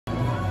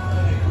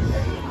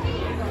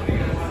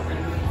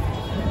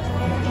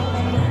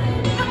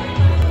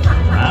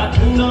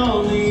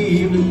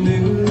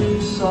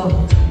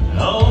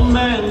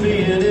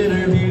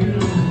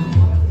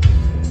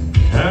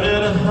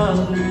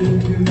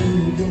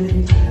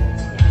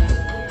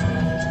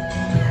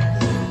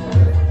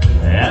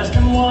Asked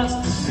him what's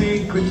the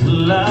secret to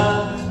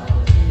life.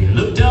 He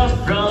looked up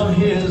from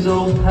his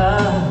old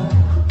pie,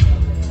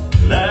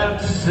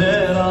 laughed and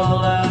said all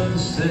I have to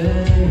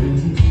say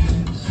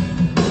is,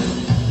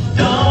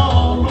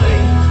 don't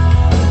wait,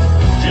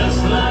 just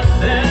like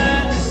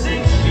that. You're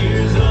 6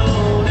 years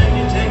old and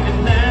you take a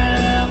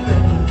nap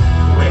and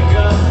wake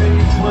up and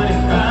you're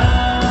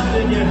 25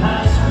 and your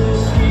high school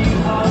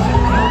sweetheart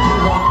will cut you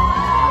off.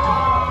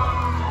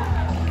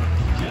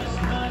 Just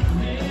like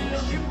this,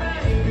 your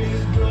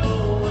baby's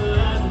growing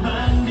like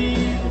my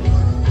knees.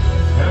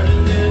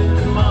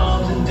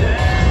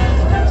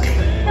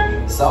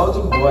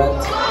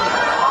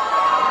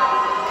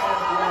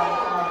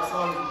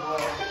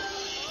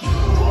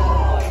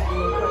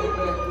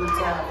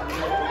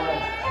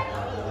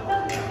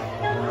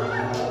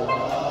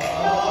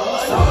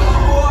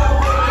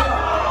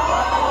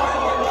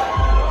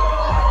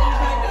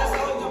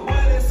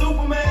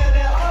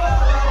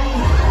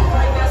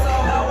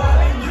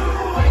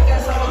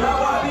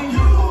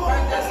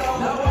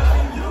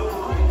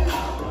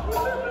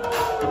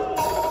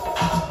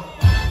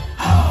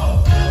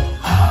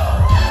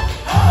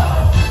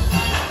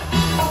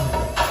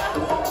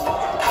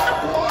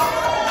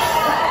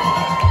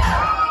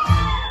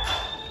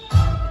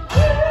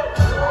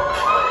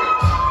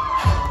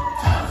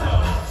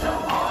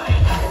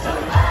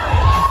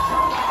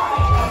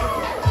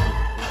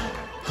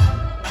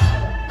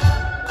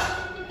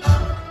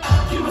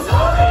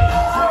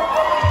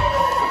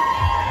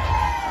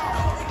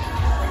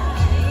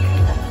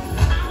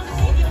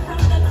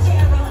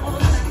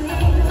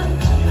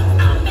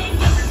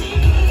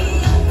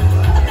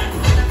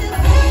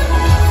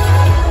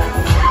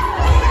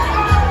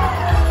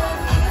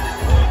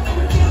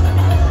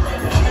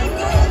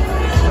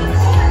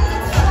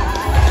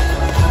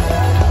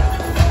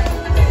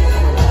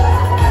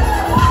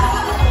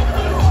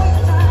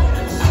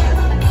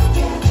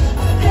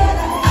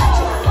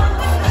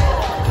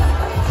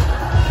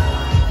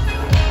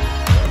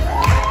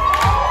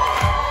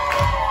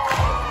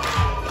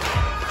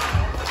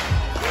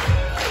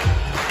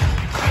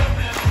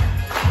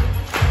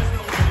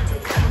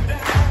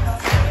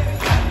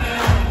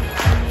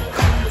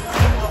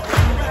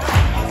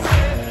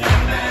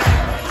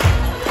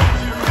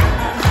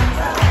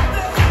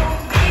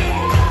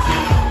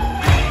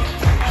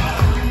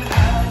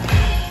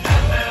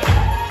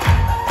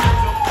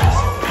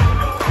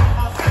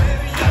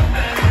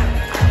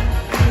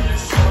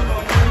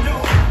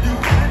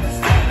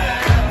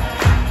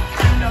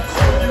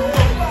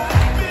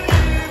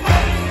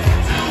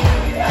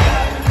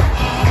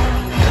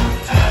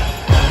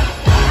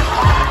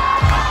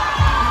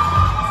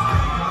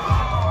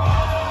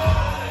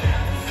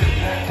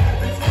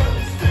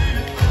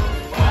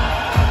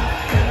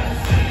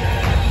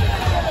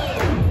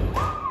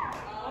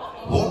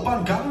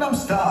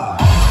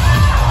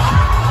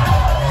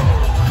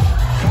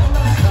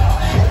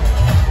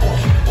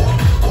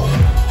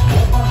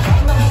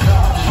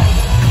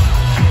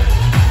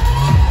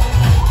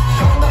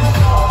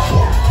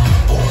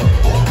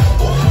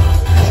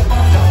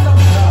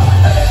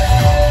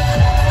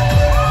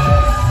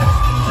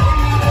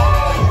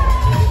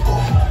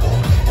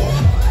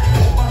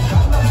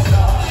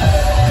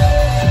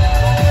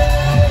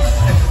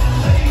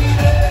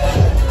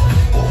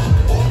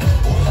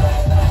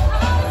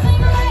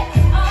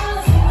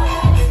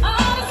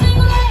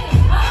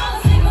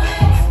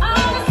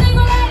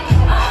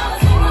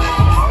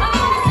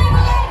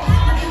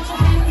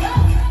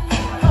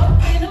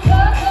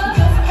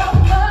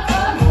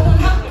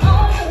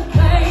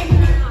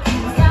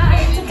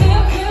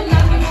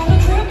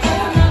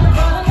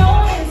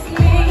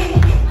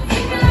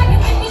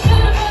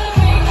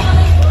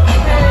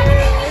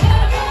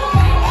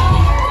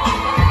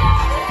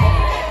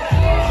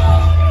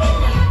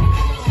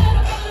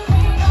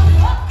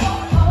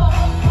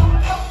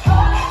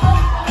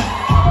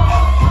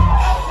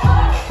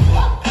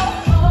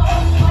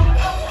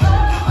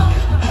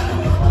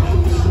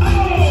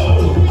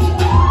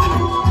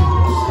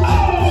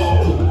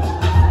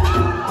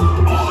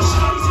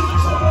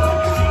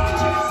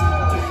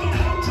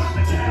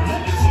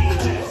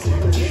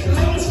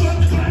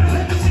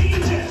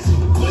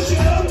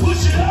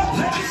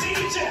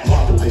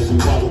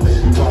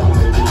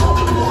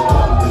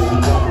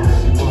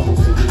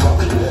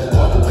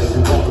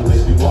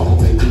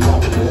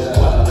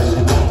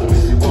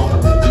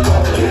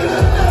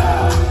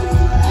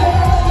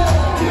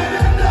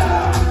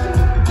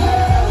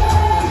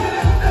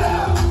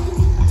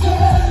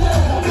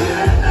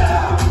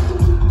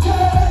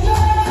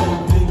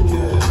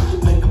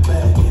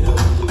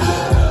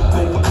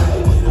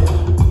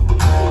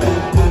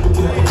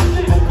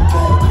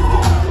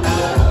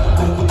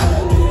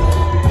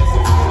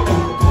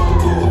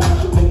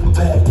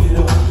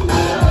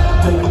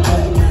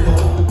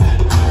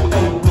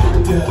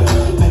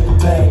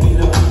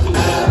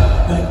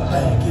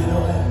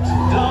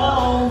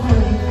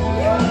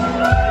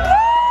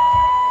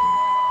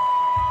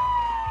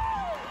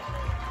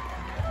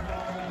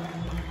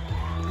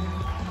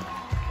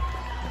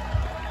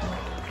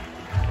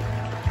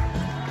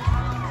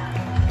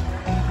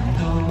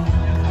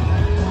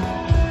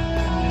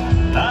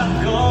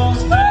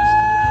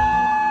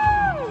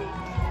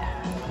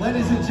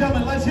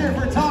 gentlemen, let's hear it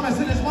for Thomas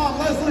and his mom,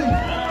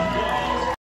 Leslie.